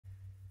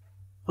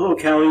Hello,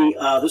 Callie.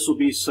 This will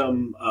be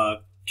some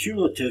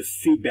cumulative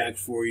feedback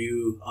for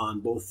you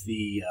on both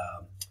the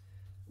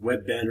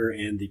web banner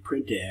and the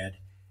print ad.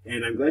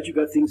 And I'm glad you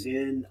got things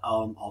in.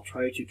 I'll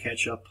try to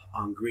catch up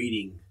on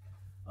grading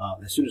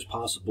as soon as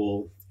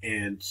possible,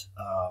 and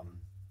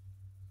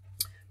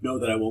know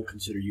that I won't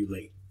consider you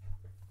late.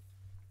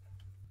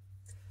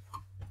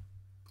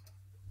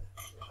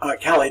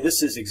 Callie,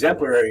 this is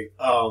exemplary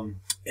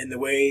in the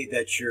way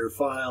that your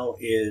file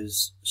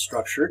is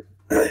structured,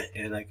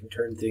 and I can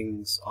turn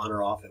things on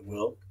or off at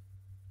will.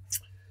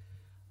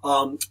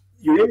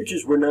 Your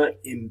images were not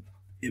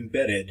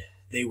embedded,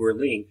 they were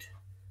linked.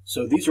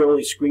 So these are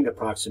only screen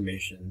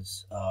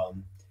approximations.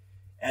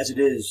 As it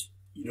is,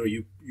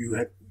 you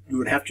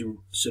would have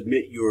to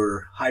submit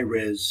your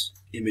high-res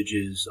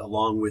images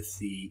along with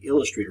the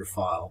Illustrator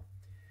file.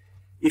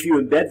 If you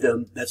embed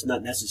them, that's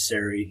not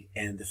necessary,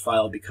 and the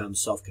file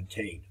becomes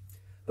self-contained.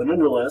 But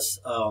nonetheless,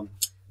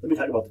 let me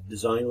talk about the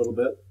design a little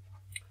bit.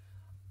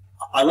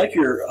 I like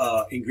your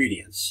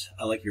ingredients.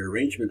 I like your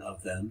arrangement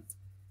of them.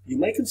 You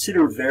might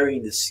consider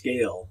varying the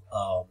scale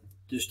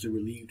just to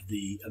relieve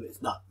the,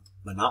 it's not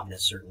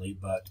monotonous certainly,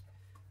 but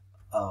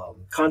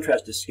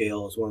contrast to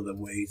scale is one of the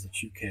ways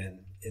that you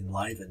can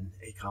enliven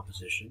a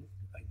composition.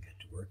 If I can get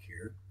to work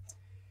here.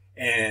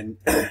 And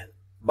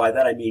by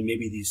that I mean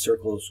maybe these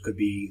circles could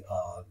be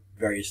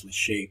variously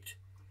shaped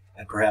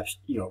and perhaps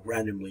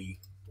randomly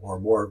or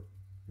more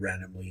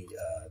randomly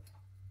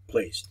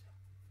placed.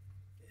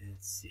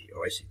 Let's see.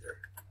 Oh, I see there.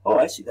 Oh,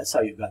 I see. That's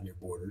how you've gotten your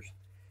borders.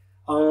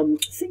 I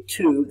think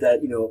too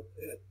that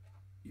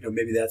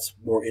maybe that's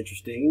more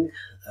interesting,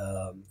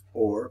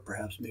 or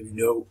perhaps maybe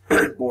no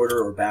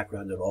border or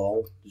background at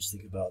all. Just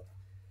think about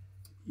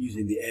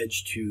using the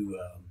edge to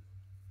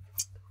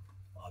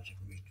object.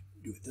 Let me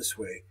do it this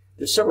way.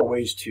 There's several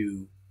ways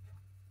to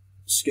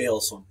scale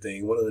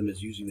something. One of them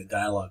is using the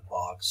dialog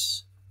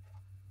box.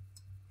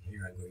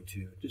 Here I'm going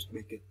to just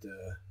make it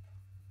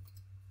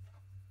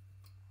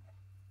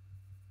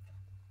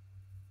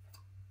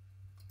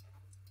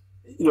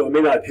it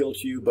may not appeal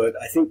to you, but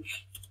I think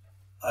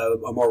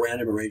a more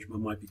random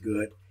arrangement might be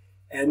good.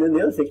 And then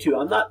the other thing too,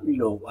 I'm not,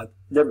 I've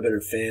never been a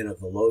fan of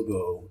the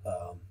logo,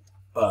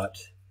 but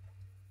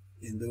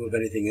in lieu of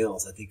anything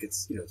else, I think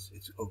it's,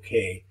 it's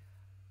okay.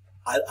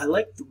 I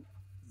like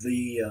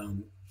the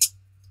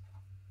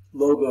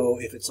logo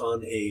if it's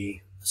on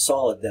a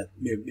solid that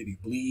maybe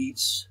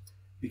bleeds.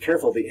 Be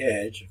careful of the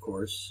edge, of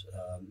course.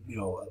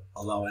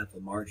 Allow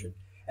ample margin.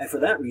 And for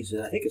that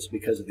reason, I think it's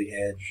because of the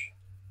edge.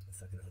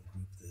 If I can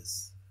ungroup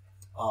this,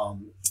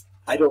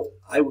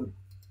 I would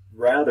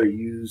rather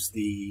use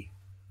the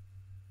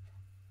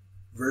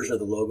version of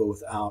the logo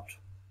without.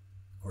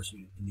 Of course,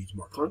 it needs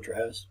more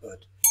contrast,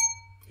 but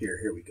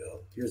here we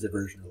go. Here's the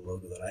version of the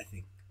logo that I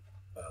think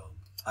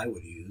I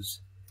would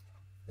use.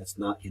 That's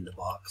not in the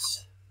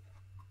box.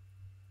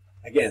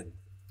 Again,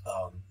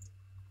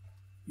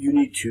 you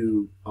need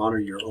to honor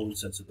your own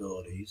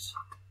sensibilities,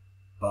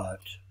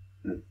 but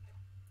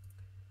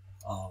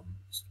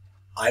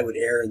I would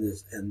err in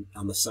this and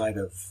on the side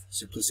of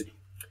simplicity.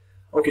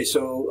 Okay,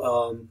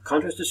 so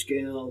contrast to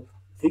scale.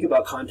 Think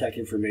about contact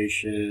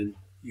information.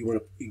 You want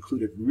to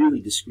include it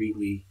really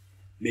discreetly,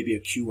 maybe a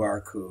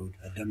QR code,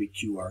 a dummy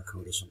QR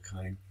code of some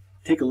kind.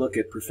 Take a look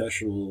at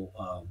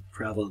professional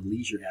travel and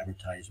leisure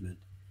advertisement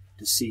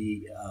to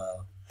see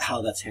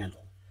how that's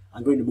handled.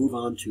 I'm going to move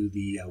on to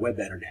the web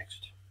banner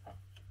next.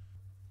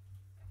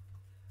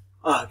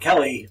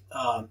 Callie,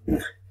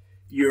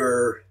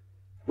 your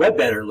web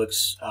banner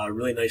looks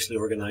really nicely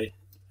organized.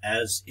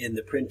 As in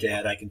the print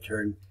ad, I can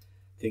turn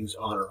things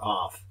on or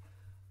off.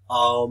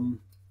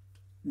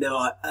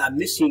 Now, I'm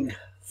missing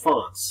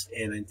fonts,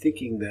 and I'm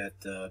thinking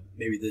that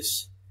maybe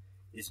this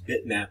is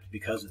bitmapped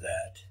because of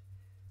that.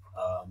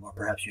 Or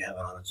perhaps you have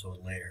it on its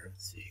own layer.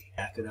 Let's see.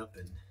 Back it up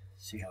and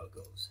see how it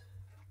goes.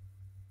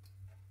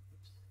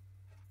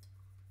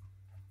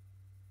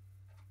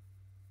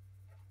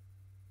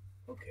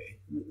 Okay,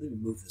 let me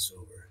move this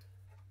over.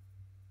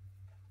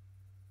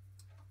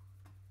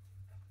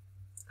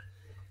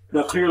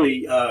 Now,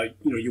 clearly,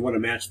 you want to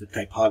match the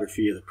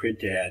typography of the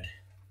print ad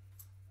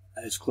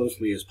as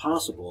closely as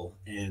possible,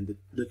 and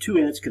the two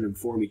ads can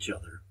inform each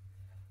other.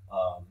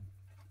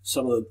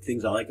 Some of the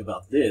things I like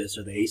about this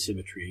are the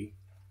asymmetry.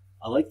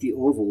 I like the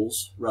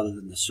ovals rather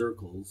than the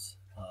circles.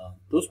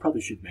 Those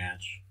probably should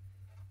match.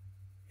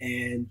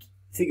 And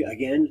think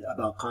again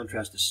about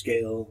contrast to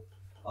scale.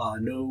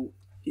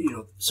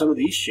 Some of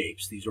these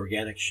shapes, these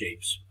organic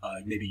shapes,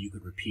 maybe you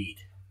could repeat,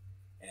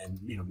 and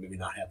maybe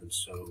not have them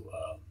so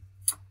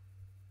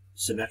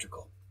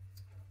symmetrical.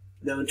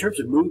 Now, in terms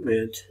of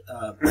movement,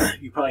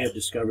 you probably have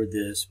discovered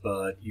this,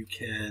 but you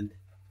can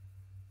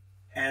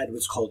add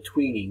what's called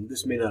tweening.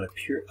 This may not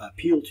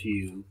appeal to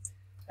you,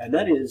 and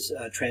that is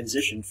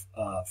transition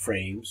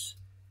frames.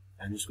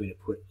 I'm just going to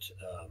put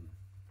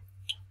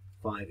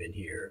 5 in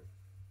here.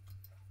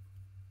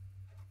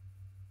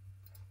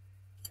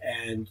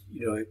 And,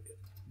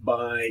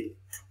 by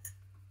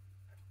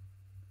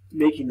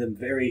making them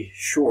very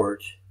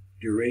short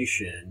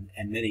duration,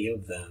 and many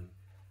of them,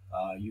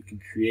 you can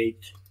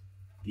create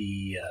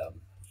the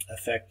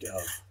effect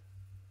of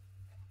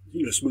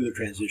smoother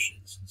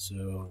transitions.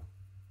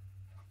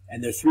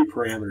 And there are 3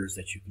 parameters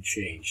that you can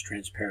change: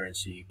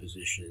 transparency,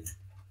 position,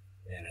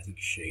 and I think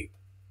shape.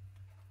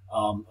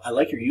 I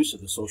like your use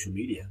of the social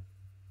media,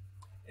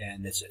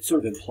 and it's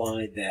sort of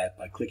implied that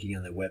by clicking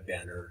on the web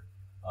banner,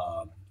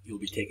 you'll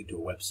be taken to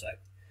a website.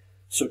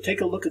 So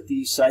take a look at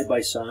these side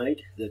by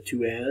side, the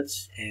 2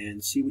 ads,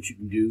 and see what you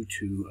can do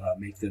to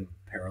make them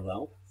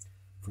parallel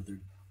for their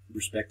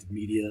respective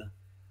media.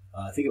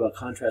 Think about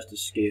contrast to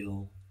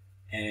scale,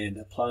 and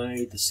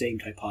apply the same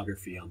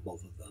typography on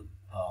both of them.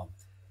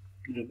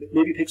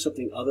 Maybe pick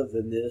something other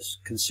than this.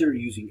 Consider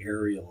using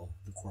Arial,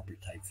 the corporate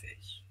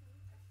typeface.